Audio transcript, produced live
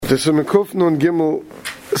The Simekuf Nun Gimel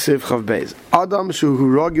Seif Chav Beis. Adam Shu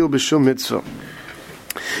Ragil B'Shum Mitzvah.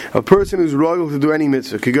 A person who's royal to do any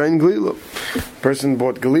mitzvah could go in Galila. A person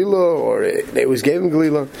bought Galila, or they was given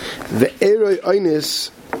Galila. The Eroi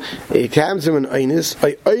Einis, it comes him an Einis.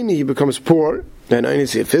 Eini, he becomes poor. Then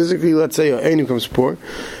Einis, physically, let's say, Eini becomes poor.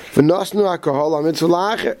 V'nasnu alcohol on mitzvah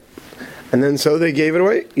la'acher. And then so they gave it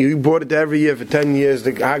away. You bought it every year for 10 years,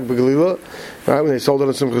 the Hag B'Galila, right, when they sold it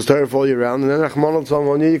on some chestorah all year round, and then Achmanal told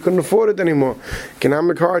 1 year you couldn't afford it anymore.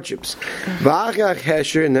 Economic hardships. V'achach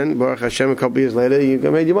Hesher, and then Baruch Hashem, a couple years later, you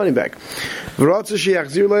made your money back. V'ratza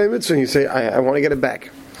she'achzir lo mitzvah, and you say, I want to get it back.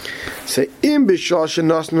 Say, Im b'shah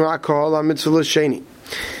she'nasnu alcohol on mitzvah l'sheni.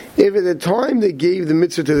 If at the time they gave the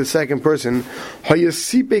mitzvah to the second person, let's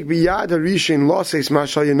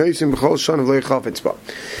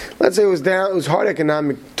say it was down, it was hard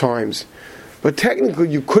economic times, but technically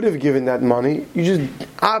you could have given that money, you just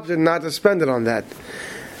opted not to spend it on that,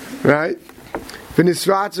 right? And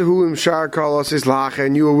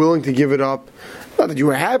you were willing to give it up. Not that you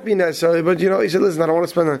were happy necessarily, but he said, listen, I don't want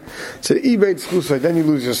to spend it. So eBay schus, then you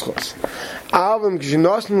lose your schus.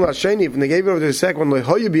 When they gave it over to the second one, and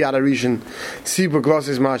if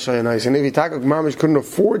Takak couldn't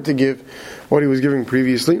afford to give what he was giving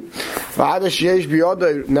previously, now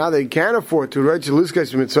they can't afford to write he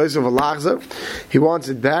wants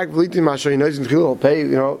it back, he'll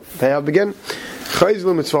pay up again.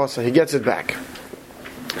 He gets it back.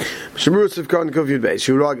 He sold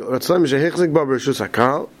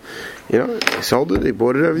it, they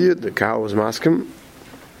bought it every year, the cow was maskim.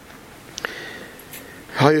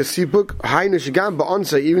 Even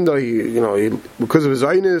though he because of his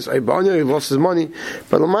ayness, he lost his money,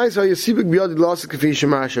 but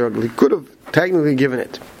he could have technically given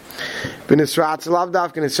it. Doesn't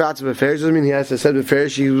mean he has to say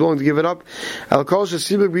beferish, he was willing to give it up.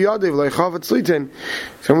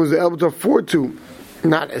 Someone was able to afford to,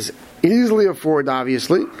 not as easily afford,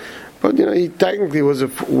 obviously, but he technically was able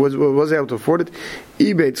to afford it.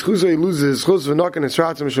 eBay tzchusa, he loses his chus for knocking his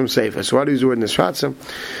ratzah mishum seifa. So why do you use the word nisratzah?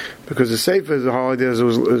 Because the seifa is the whole idea.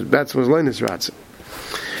 That's was learning nisratzah.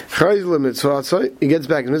 He gets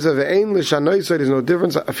back. There's no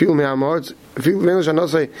difference. I feel me amarts. Feel me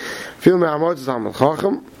amarts. Tamal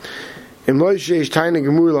chacham. Im loishe is tiny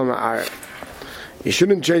gemur lama. You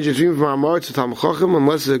shouldn't change it from amarts to tamal chacham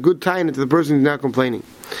unless it's a good tiny to the person who's not complaining.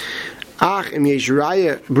 If you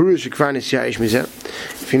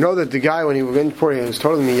know that the guy, when he went for it, he was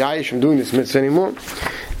totally miyayish from doing this mitzvah anymore,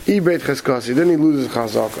 then he loses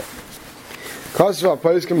chazaka. Kasva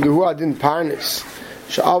poskim duhu adin parnis.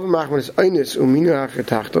 Sha'av machmas einis uminu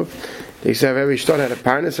hachetachtov. They say every shtad had a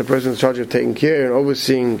parnis, a person in charge of taking care and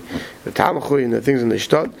overseeing the tamachui and the things in the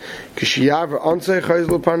shtad. Kishiyav ansei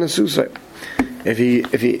chayzlo parnasusai. If the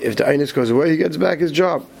einis goes away, he gets back his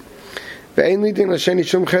job. Right,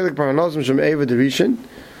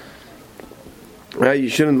 you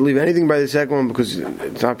shouldn't leave anything by the second one because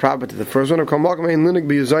it's not proper to the first one.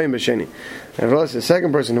 Nevertheless, the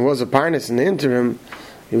second person who was a parnas in the interim,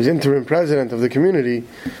 he was interim president of the community.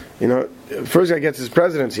 The first guy gets his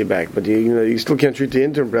presidency back, but you still can't treat the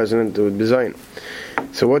interim president with bizayin.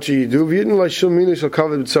 So what should you do? You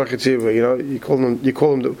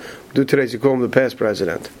call him do today's. You call him the past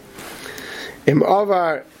president.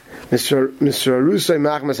 Mr. Arusai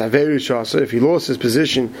Machmas Averi Shasa, if he lost his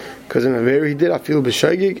position because in Averi he did, I feel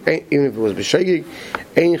b'shagig, even if it was b'shagig,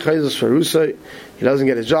 ein chayzos for Arusai, he doesn't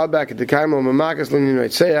get his job back at the Kaimo Mamakas Linin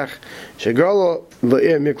Reitzeach, Shegalo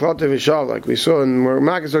L'ir Miklat Vishav, like we saw in where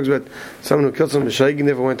Makas talks about someone who killed some b'shagig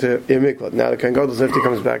never went to Ir Miklat. Now the Kohen Gadol, if he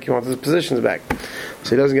comes back, he wants his positions back,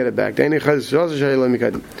 so he doesn't get it back. Ein chayzos for Arusai Shayla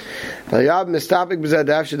Mikadim. Yab Mistapik B'Zad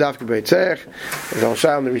Dafshe Dafke Beitzech. There's all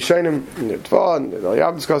Shai on the Rishonim in the Tva. And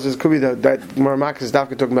Yab discusses could be that Maramakas is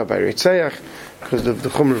Dafke talking about by Reitzech because of the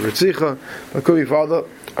Chumr of Ritzicha. But could be for other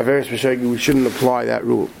Averis B'Shegi. We shouldn't apply that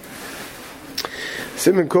rule.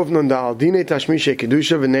 Simon Kufnon Dal Dine Tashmishe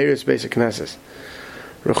Kedusha V'Neiris Basic Knesses.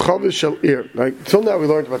 Rechavish Shel Ir. Like till now we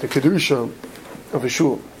learned about the Kedusha of a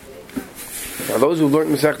shul. Now those who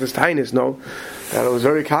learned Masechtas Tainis know that it was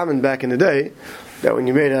very common back in the day that when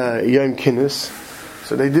you made a Yom Kinnis,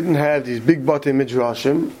 so they didn't have these big Batei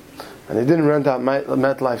Midrashim, and they didn't rent out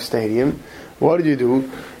MetLife Stadium. What did you do?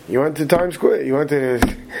 You went to Times Square. You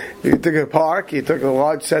took a park, you took a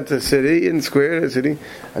large center city, in square city,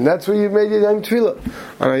 and that's where you made your Yom Tefillah.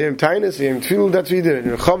 On a Yom Tainus, Yom Tefillah, that's what you did,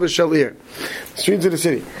 in Chavish Shel Ir, streets of the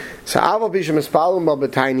city. So Aval Bisham Espalum Ba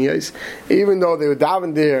B'Tainiyos, even though they were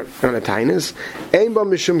davening there on a Tainus, Ein Ba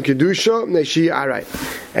Mishum Kedusha Neshi Arai.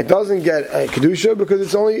 It doesn't get a Kedusha because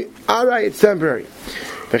it's only Arai, it's temporary.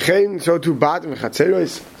 So too batim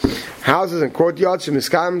v'chatzeros, houses and courtyards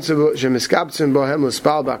shemiskabtzim bohem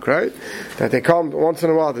l'spal bakrayt, that they come once in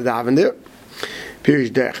a while to daven there.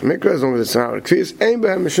 Pirish derech mikra, as long as it's not a kfis, ein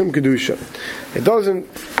behem mishum kedusha. It doesn't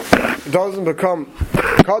become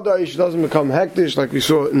kadosh, doesn't become hektish like we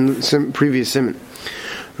saw in the previous simon.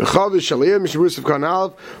 Rechavish Shaliyah Mishnah of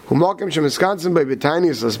Kanal, who Malkim Shemiskansim by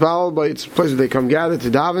Betanius Lasbal, by its place where they come gather to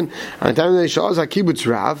daven, and the time they shall also kibbutz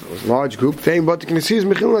rav, a large group, fame, but you can see is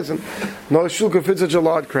Mechil lesson. No shul can fit such a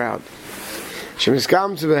large crowd.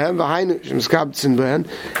 Shemiskansim behem, v'hainu Shemiskansim behem,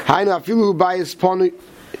 hainu afilu bayis ponu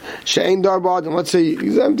she'ein darbad, and let's say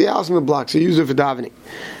he's empty house in the block, so you use it for davening.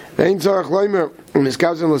 Vein tzarech loimer,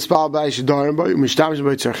 Miskabzim l'spal by shedarim by umishtamsh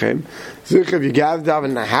by tzarchem. Zich if you gather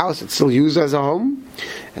daven in a house, it's still used as a home,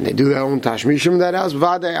 and they do their own tashmishim in that house.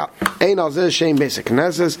 V'adei ein al zeh shein basic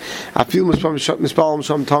knesses. I feel mispal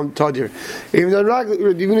misham tadir. Even if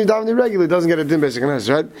you daven regularly, it doesn't get a din basic knesses,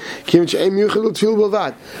 right? Kim she'ein yuchel tefil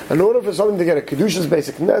b'vad. In order for something to get a kedushas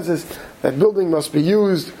basic knesses, that building must be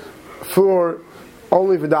used for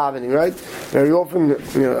only for davening, right? Very often,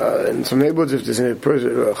 in some neighborhoods, if there's a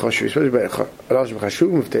person, especially by Rosh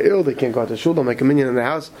Hashanah, if they're ill, they can't go out to shul, they'll make a minyan in the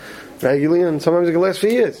house regularly, and sometimes it can last for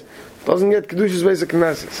years. Doesn't get kedushas basic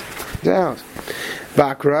knesses. The house.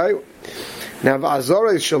 Back, right? Now,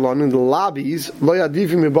 v'azorei shalon in the lobbies, lo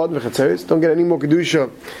yadifim mibad v'chatzeres, don't get any more kedusha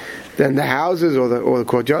than the houses or the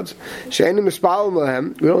courtyards. She'enim mispalim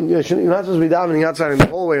lahem. You're not supposed to be davening outside in the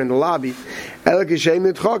hallway or in the lobby.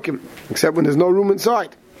 Except when there's no room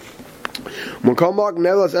inside. Some say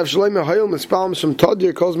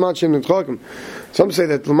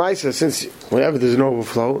that Lamaisa, since whenever there's an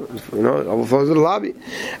overflow, overflows to the lobby.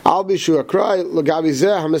 I'll be sure cry even though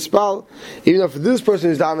for this person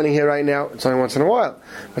who's davening here right now, it's only once in a while.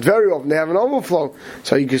 But very often they have an overflow.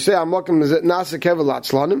 So you can say I'm looking nasa kevelat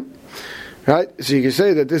slanim. Right? So you can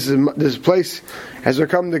say that this place has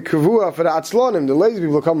become the kavua for the atzlonim. The lazy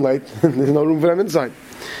people come late. There's no room for them inside.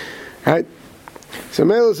 Right? So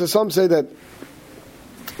some say that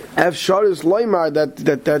Efshar is loymar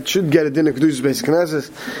that should get a din of kedusha basic knesses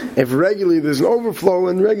if regularly there's an overflow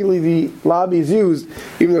and regularly the lobby is used,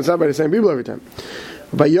 even though it's not by the same people every time.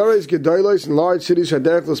 By Yoris Gedolos in large cities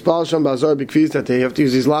Haderech L'Spal Sham Bazar B'Kvis that they have to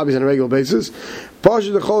use these lobbies on a regular basis.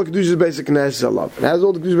 Pasha the Chol Kedusha's basic knesses Allah. It has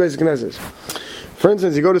all the Kedusha's basic knesses. For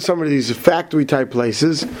instance, you go to some of these factory type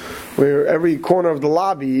places where every corner of the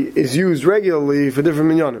lobby is used regularly for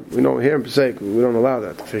different minyanim. We know here in Pesach we don't allow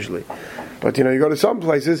that officially, but you go to some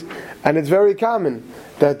places and it's very common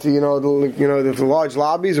that the large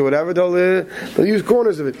lobbies or whatever they'll use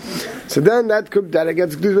corners of it. So then that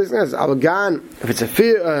gets Kedusha's basic knesses. Avagan, if it's a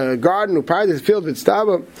garden or part of this field with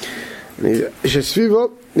staba,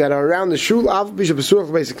 that are around the shul, basic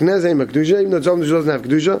knesses even though some doesn't have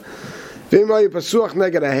kedusha. But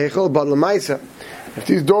if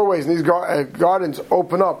these doorways and these gardens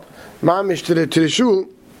open up mamish to the shul,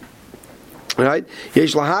 right? Even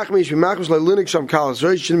though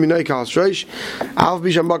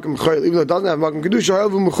it doesn't have makom kedusha,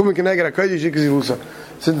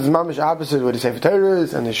 since it's mamish opposite where the sefer Torah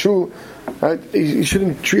is and the shul, right? You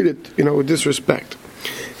shouldn't treat it, with disrespect.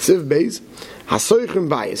 Siv Beis, hasoichem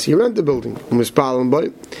bayis. You rent the building.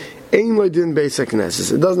 It doesn't have a din basic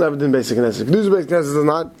knesses. Kedusha basic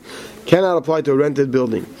knesses cannot apply to a rented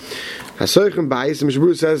building. Hasoichem bayis, the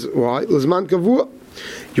Mishnah says, why? L'zman kavua.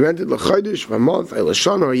 You rent it l'chodesh, a month, a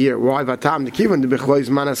l'shon, or a year. Why? Vatam the kivan the bechlois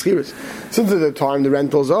manas chiris. Since at the time the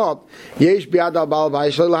rental's up, yesh biad al bal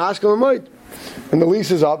bayis lahashkel amoid. When the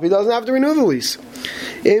lease is up, he doesn't have to renew the lease.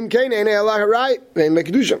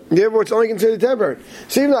 Therefore, it's only considered temporary.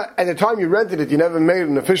 See, even at the time you rented it, you never made it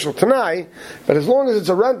an official tanai, but as long as it's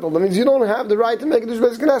a rental, that means you don't have the right to make it kedusha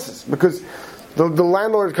basic knesses, because the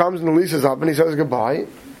landlord comes and the lease is up and he says goodbye.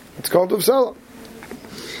 It's called tufsela.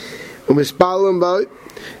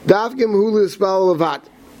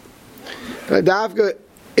 Dafka,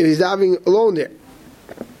 if he's having alone there.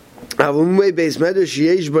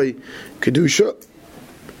 Kedusha.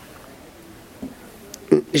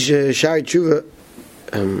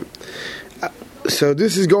 So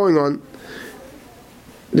this is going on.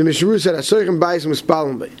 The Mishnah said, "Asoichem bayis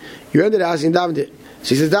mispalim bay." You ended asking daven there.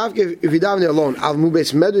 So he says, "If you daven there alone, al mu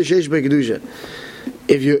beis medrash yesh by kedusha."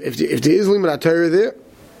 If there is limud Torah there,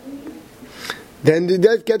 then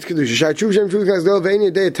that gets kedusha. Sha'achuv shem shuv kazdel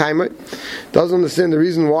ve'eni day timer doesn't understand the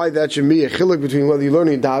reason why that should be a chiluk between whether you're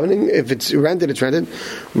learning davening. If it's rented, it's rented.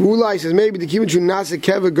 Rulai says maybe the kibbutz nasa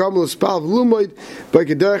keva gamel spal v'lumoid by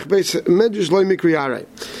kederach beis medrash loy mikri yaray.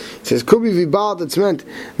 It says could be vibal. That's meant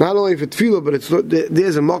not only for tefillah, but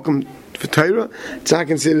there's a malkum for Torah. It's not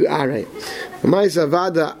considered aray. Ma'isa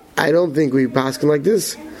vada I don't think we paskin like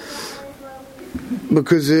this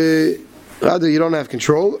because rather you don't have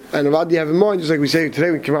control, and rather you have in mind, just like we say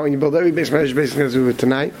today, we come out when you build every base measure basically as we with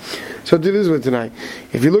tonight. So do this with tonight.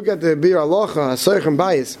 If you look at the Bir Alocha, Asoich and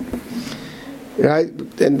Bias, right,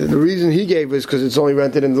 and the reason he gave is because it's only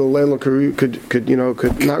rented and the landlord could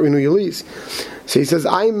not renew your lease. So he says,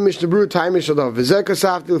 I'm Mishnah Berurah time Mishadav. V'zeka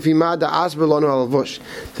safti l'fimad da'asber lanu al levush.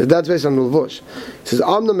 So that's based on the levush. He says,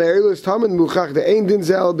 Amna me'erilu tamid muchach de'ein din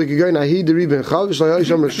zel b'kigoy nahi deri ben chav v'shlo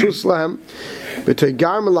yosham reshus lahem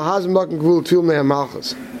b'toigar me lahazim bakken gvul tfil ne'am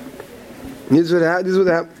malchus. This is what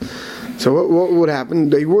happened. So what would happen?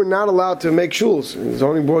 They were not allowed to make shuls. The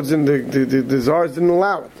zoning boards didn't, the czars didn't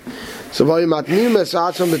allow it. So they used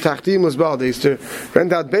to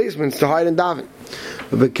rent out basements to hide and daven.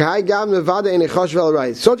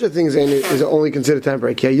 Such a thing is only considered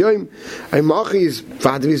temporary. Because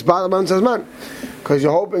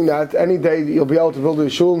you're hoping that any day you'll be able to build a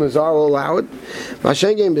shul and the czar will allow it. But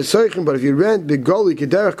if you rent,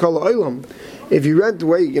 if you rent the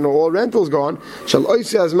way all rentals go on,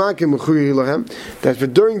 that for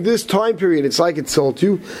during this time period it's like it's sold to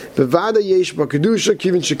you.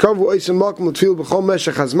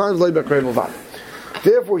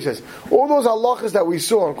 Therefore, he says, all those halachas that we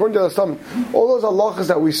saw, according to some, all those halachas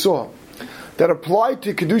that we saw, that apply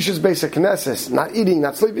to Kedusha's basic Knesses, not eating,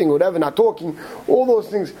 not sleeping, whatever, not talking, all those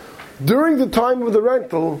things, during the time of the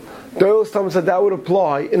rental, those times said that would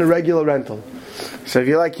apply in a regular rental. So if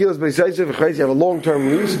you like Kilos Beisaysev, you have a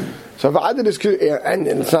long-term lease, so if I did this, and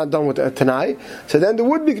it's not done with a Tanai, so then there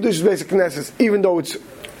would be Kedusha's basic Knesses, even though it's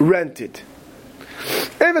rented.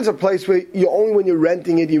 If it's a place where when you're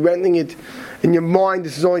renting it in your mind,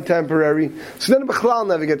 this is only temporary, so then the Bechlal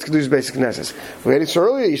never gets Kedusha's basic Knesses. We had it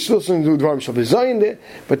earlier, you still shouldn't do Dvarim Shal B'Zayin there,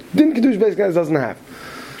 but then Kedusha's basic Knesses doesn't have.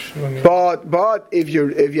 But if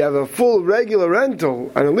you have a full regular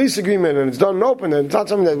rental and a lease agreement and it's done and open and it's not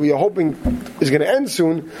something that we are hoping is going to end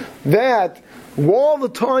soon, that while the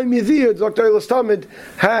time you're there, Dr. Elas Tamid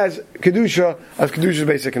has Kedusha as Kedusha's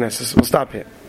basic Knesses. We'll stop here.